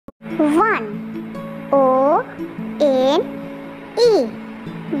One. O-N-E.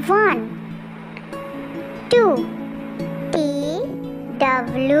 One. Two. T-W-O.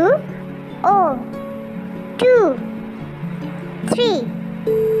 Two. Three.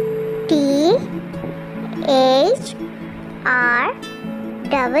 T-H-R-E-E.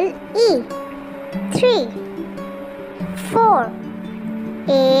 Three. Four.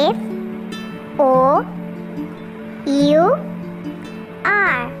 F-O-U-R.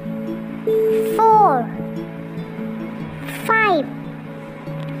 Four. Five.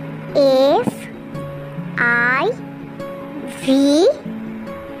 F-I-V-E.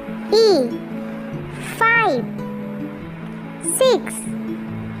 Five. Six.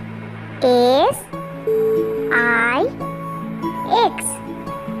 S-I-X.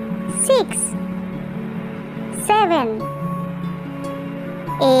 Six. Seven.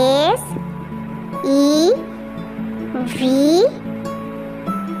 S-E-V-E-N.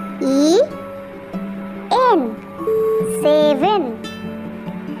 Seven.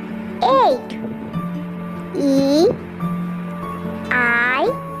 Eight.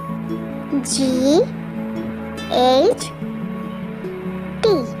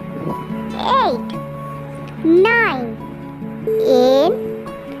 E-I-G-H-T. Eight. Nine. N-I-N-E.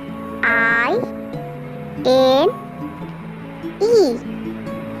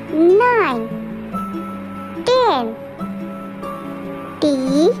 Nine. Ten.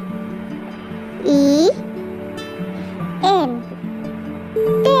 T-E-N.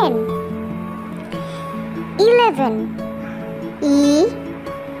 Ten. 11. E-L-E-V-E-N.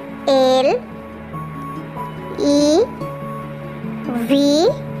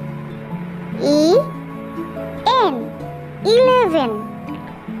 11.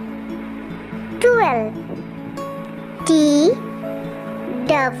 12. T-W-E-L-V-E.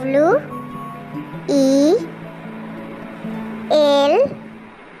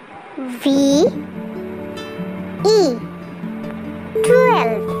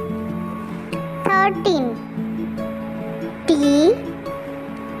 12. 13. T-H-I-R-T-E-E-N.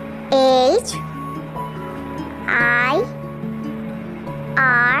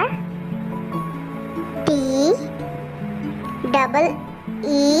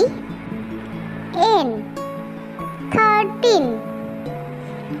 13.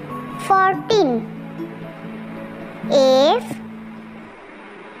 14.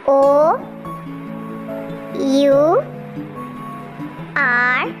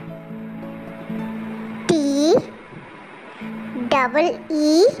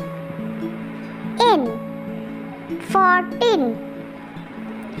 14.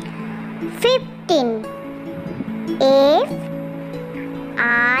 15.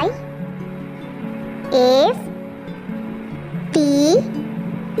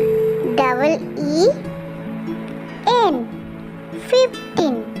 F-I-F-T-E-E-N.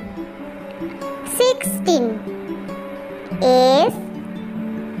 15. 16.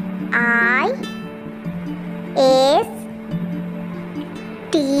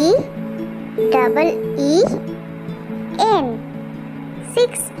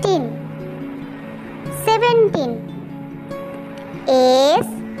 16. 17.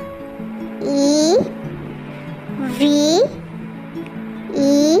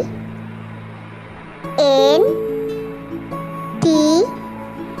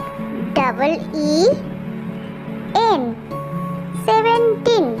 S-E-V-E-N-T-E-E-N.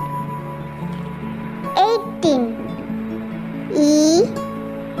 17. 18.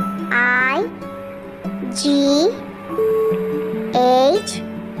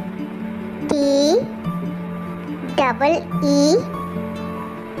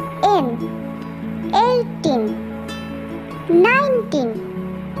 18. 19.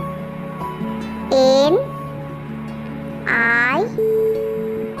 N-I-N-E-T-E-E-N.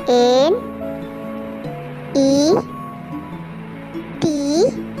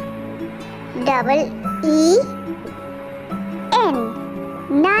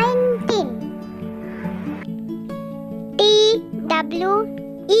 19.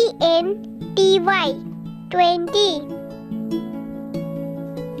 T-W-E-N-T-Y. 20.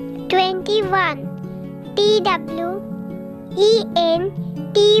 21. T-W-E-N-T-Y.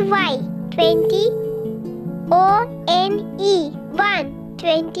 20. O-N-E. 1.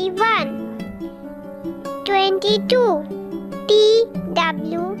 21. 22. T-W-E-N-T-Y.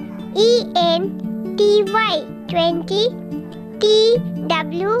 20.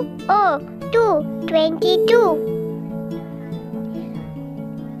 T-W-O. 2. 22.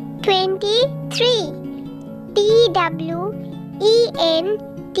 23. T-W-E-N-T-Y.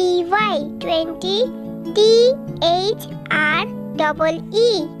 20. T-H-R-E-E.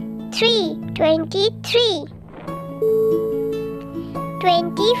 3. 23.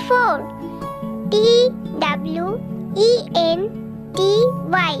 24. TWENTY.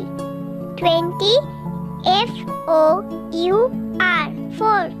 20. FOUR.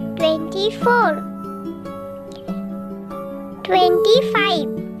 4. 24. 25.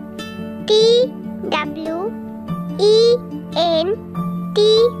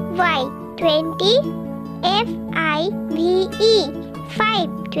 TWENTY. 20. FIVE. 5.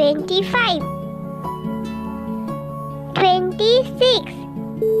 25. 26.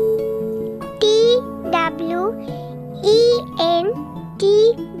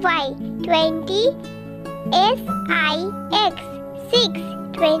 TWENTY. 20. SIX. 6.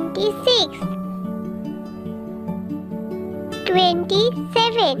 26.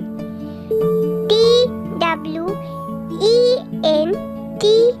 27.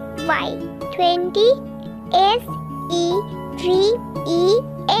 TWENTY. 20.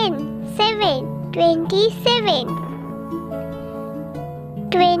 SEVEN. 7. 27.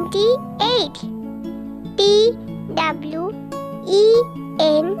 28.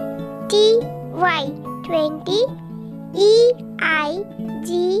 TWENTY. 20. EIGHT.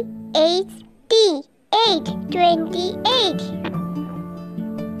 8. 28.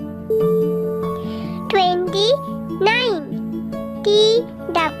 29. TWENTY.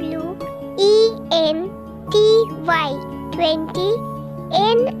 20.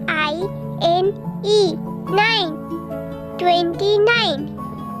 NINE. 9. 29.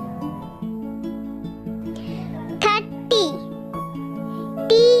 30.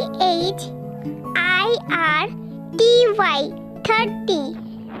 THIRTY. 30.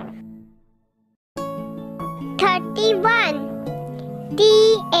 31. THIRTY.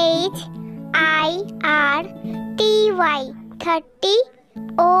 30.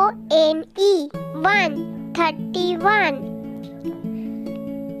 ONE. 1. 31.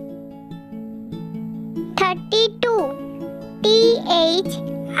 32. THIRTY.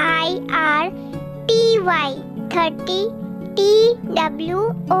 30.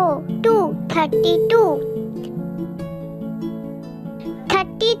 TWO. 2. 32.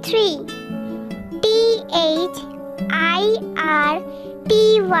 33. THIRTY.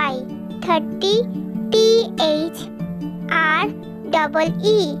 30.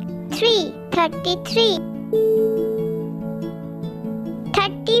 THREE. 3. 33.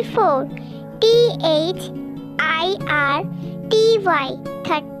 34. THIRTY.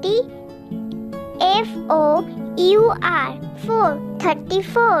 30. FOUR. 4.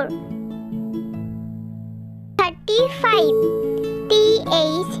 34. 35. THIRTY.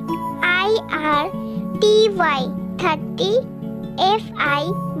 30.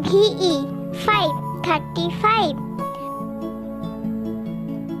 FIVE. 5. 35.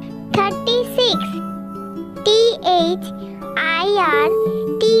 36. THIRTY.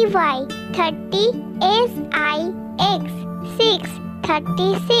 30. SIX. 6.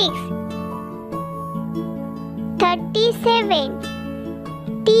 36. 37.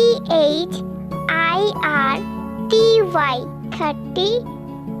 THIRTY. 30.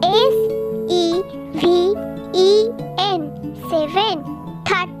 SEVEN. 7.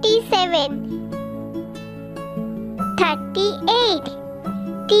 37. 38.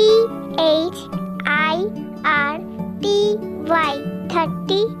 THIRTY.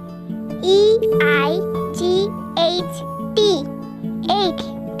 30. EIGHT. 8.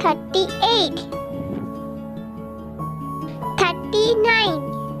 38. 39.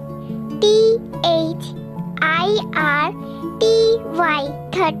 THIRTY.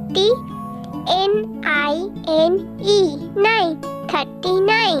 30. NINE. 9.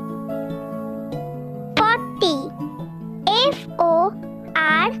 39. 40.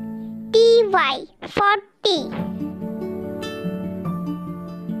 FORTY. 40.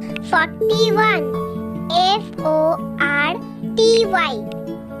 41. FORTY.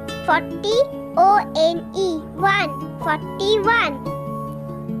 40. ONE. 1. 41.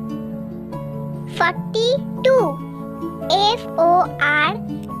 42.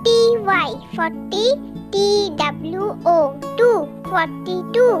 FORTY. 40. TWO. 2.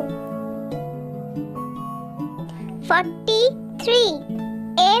 42. 43.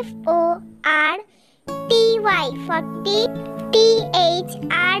 FORTY. 40.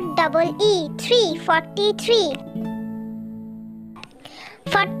 THREE. 3. 43.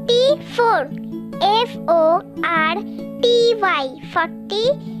 44. FORTY. 40.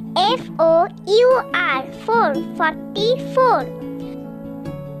 FOUR. 4. 44.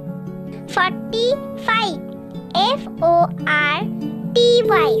 45. FORTY.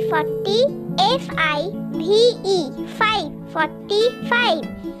 40. FIVE. 5. 45.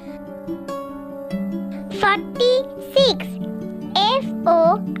 46.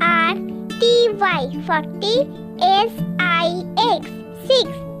 FORTY. 40. SIX. 46,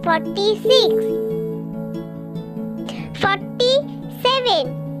 46.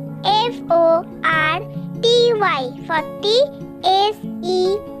 47, FORTY,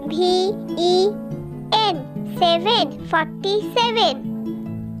 40, SEVEN, 7, 47.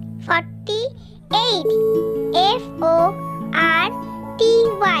 48,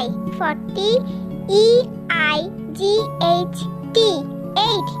 FORTY, 40, EIGHT,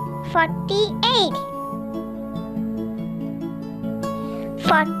 8, 48.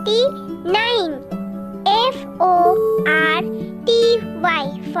 49, FORTY,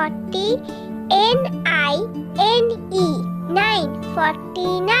 40, NINE, 9,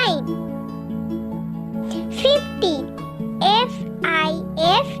 49. 50, FIFTY,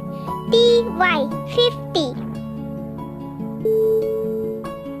 50.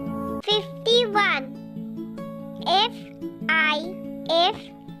 51,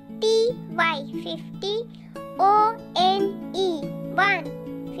 FIFTY, 50, ONE, 1,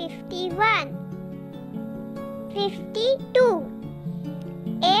 51. 52,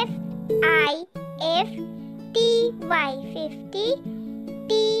 FIFTY, 50,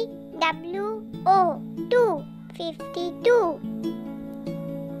 TWO, 2, 52.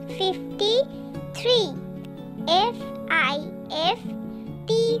 53, FIFTY,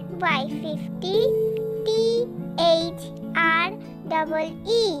 50,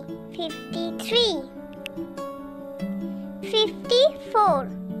 THREE, 53. 54,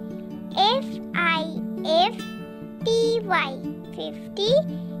 FIFTY, 50,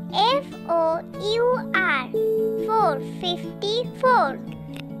 FOUR, 54.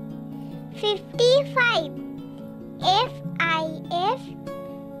 55, FIFTY,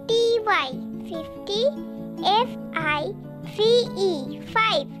 50, FIVE,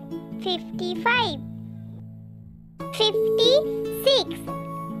 5, 55. 56,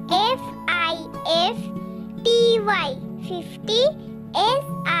 FIFTY, 50,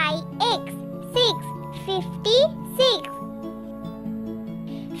 SIX, 6, 56.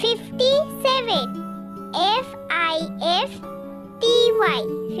 57,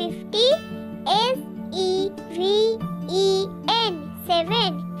 FIFTY, 50, SEVEN,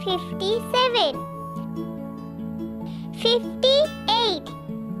 7, 57. 58,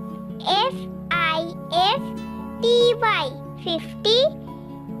 FIFTY, 50,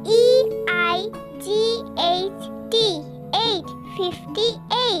 EIGHT, 8,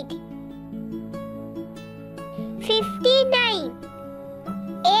 58. 59,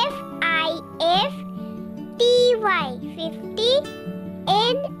 FIFTY, 50,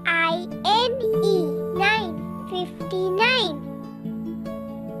 NINE, 9, 59.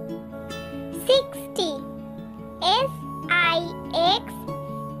 60,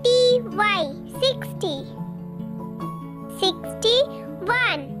 SIXTY, 60.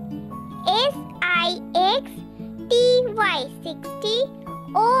 61, SIXTY, 60,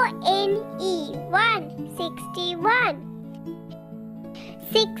 ONE, 1, 61.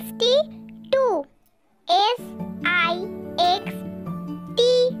 62,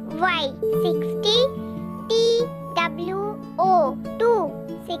 SIXTY, 60, TWO, 2,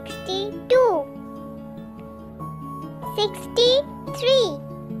 62. 63,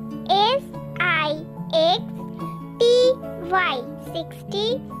 SIXTY,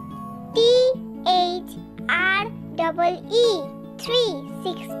 60, THREE, 3,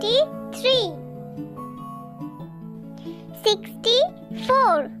 63.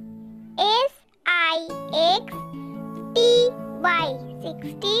 64, SIXTY,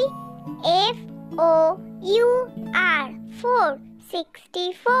 60, FOUR, 4,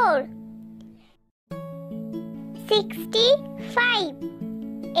 64. 65,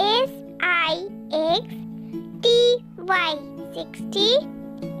 SIXTY, 60,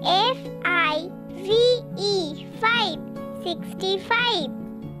 FIVE, 5, 65.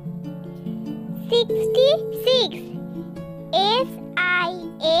 66,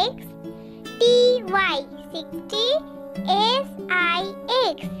 SIXTY, 60,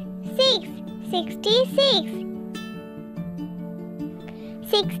 SIX, 6, 66.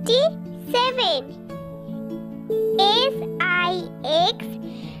 67,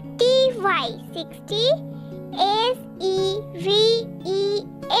 SIXTY, 60,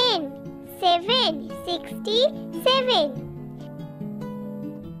 SEVEN, 7, 67.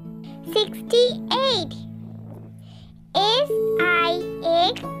 68,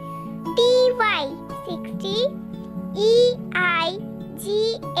 SIXTY, 60, EIGHT,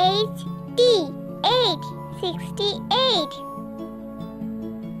 8, 68.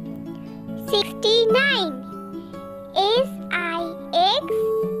 69,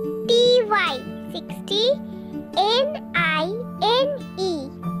 SIXTY, 60, NINE,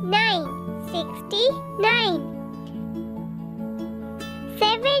 9, 69.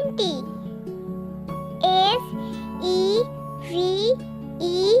 70. S E V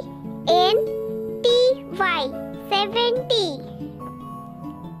E N T Y 70.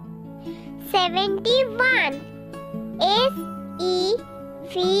 71. S E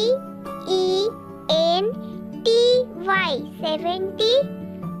V E N T Y 70.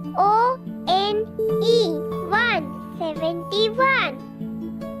 O N E 1 71.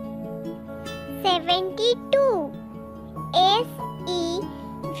 72. S E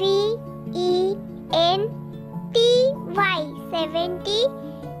V E N T Y 70.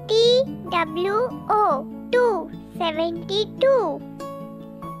 T W O 2 72.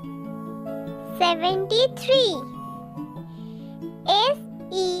 73. S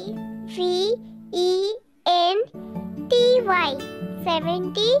E V E N T Y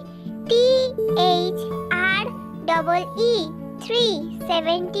 70. T H R E E 3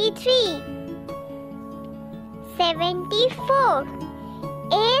 73. 74.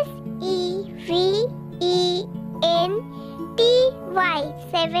 S E V E N T Y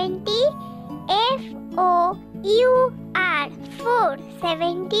 70. F O U R 4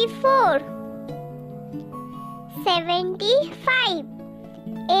 74. 75.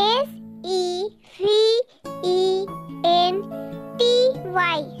 S E V E N T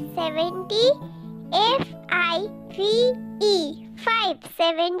Y 70. F I V E 5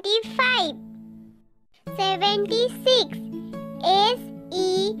 75. 76. S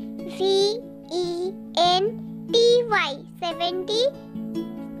E V E N T Y 70.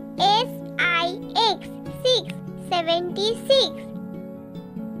 S I X 6 76.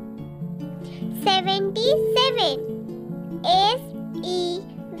 77. S E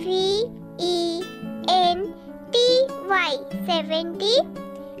V E N T Y 70.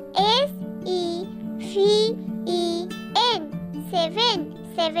 S E V E N 7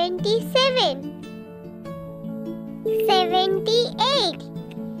 77. 78.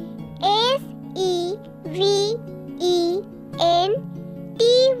 S E V E N T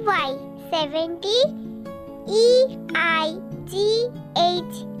Y 70. E I G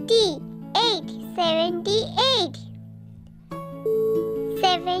H T 8 78.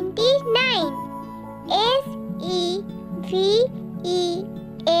 79. S E V E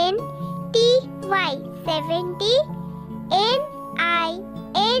N T Y 70. N I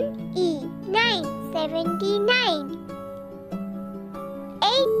N E 9 79.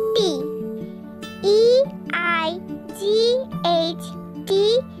 80. E I G H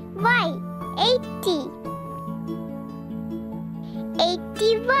T Y 80.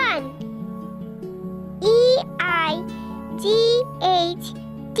 81. E I G H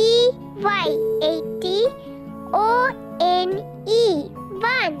T Y 80. O N E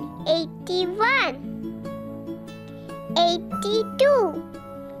 1 81. 82.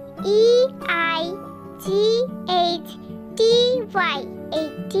 E I G H T Y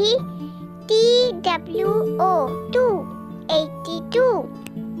 80. T W O 2 82.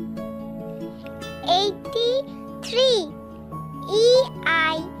 83. E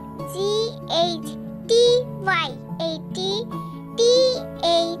I G H T Y 80. T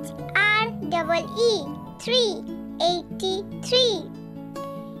H R E E 3 83.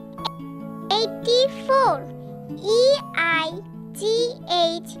 84. E I G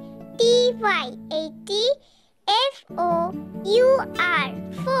H T Y 80. F O U R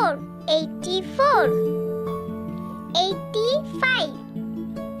 4 84. 85.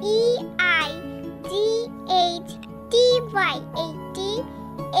 E I G H T Y 80.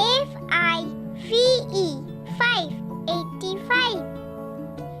 F I V E 5 85.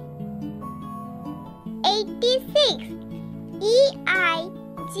 86. E I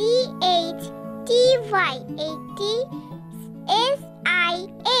G H T Y 80. S I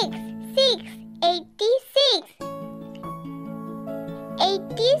X 6 86.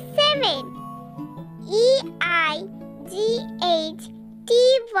 87. E I G H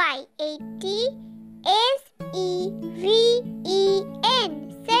T Y 80. S E V E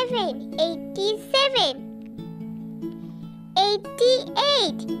N 7 87.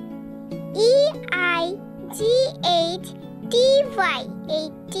 88. E I G H T Y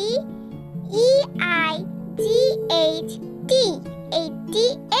 80. E I G H T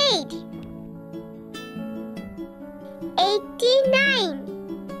 88. 89.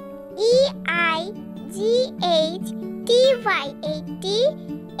 E I G H T Y 80.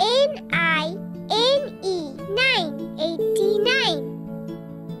 N I N E 9 89.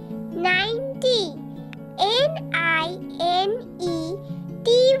 90. N I N E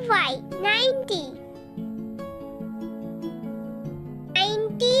T Y 90.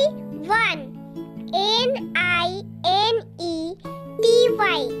 91. N I N E T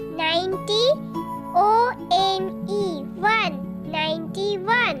Y 90. O N E 1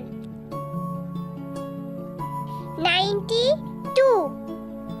 91. 92.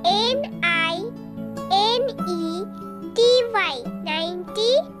 N-I-N-E-T-Y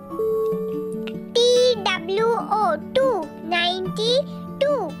 90. T-W-O 2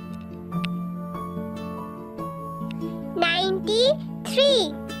 92.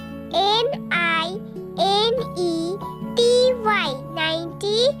 93. N-I-N-E-T-Y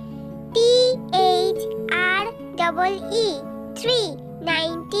 90. T-H-R-E-E 3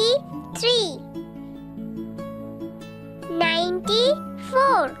 93.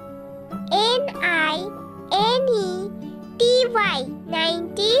 94. N-I-N-E-T-Y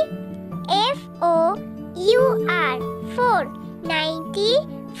 90. F-O-U-R 4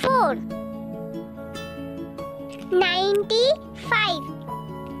 94. 95.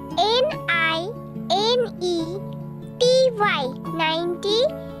 N-I-N-E-T-Y 90.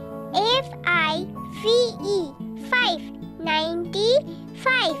 F-I-V-E 5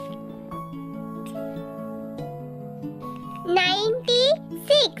 95.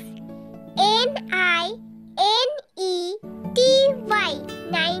 96. N-I-N-E-T-Y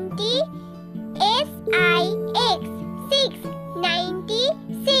 90. S-I-X 6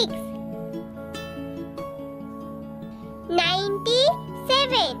 96.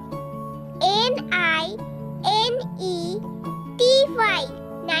 97. N-I-N-E-T-Y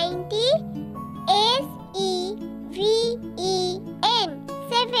 90. S-E-V-E-N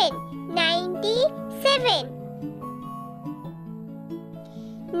 7 97.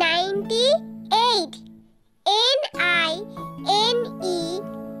 98. N-I-N-E-T-Y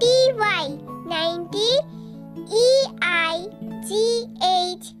 90. E-I-G-H-T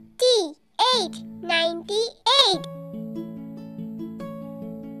 8 98.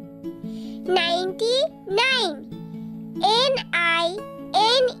 99. N-I-N-E-T-Y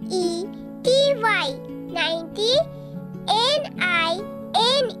 90.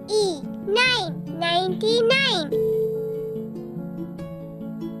 N-I-N-E 9 99.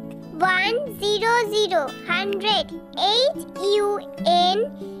 100 100. H-U-N-D-R-E-D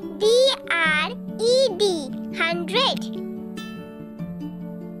 100.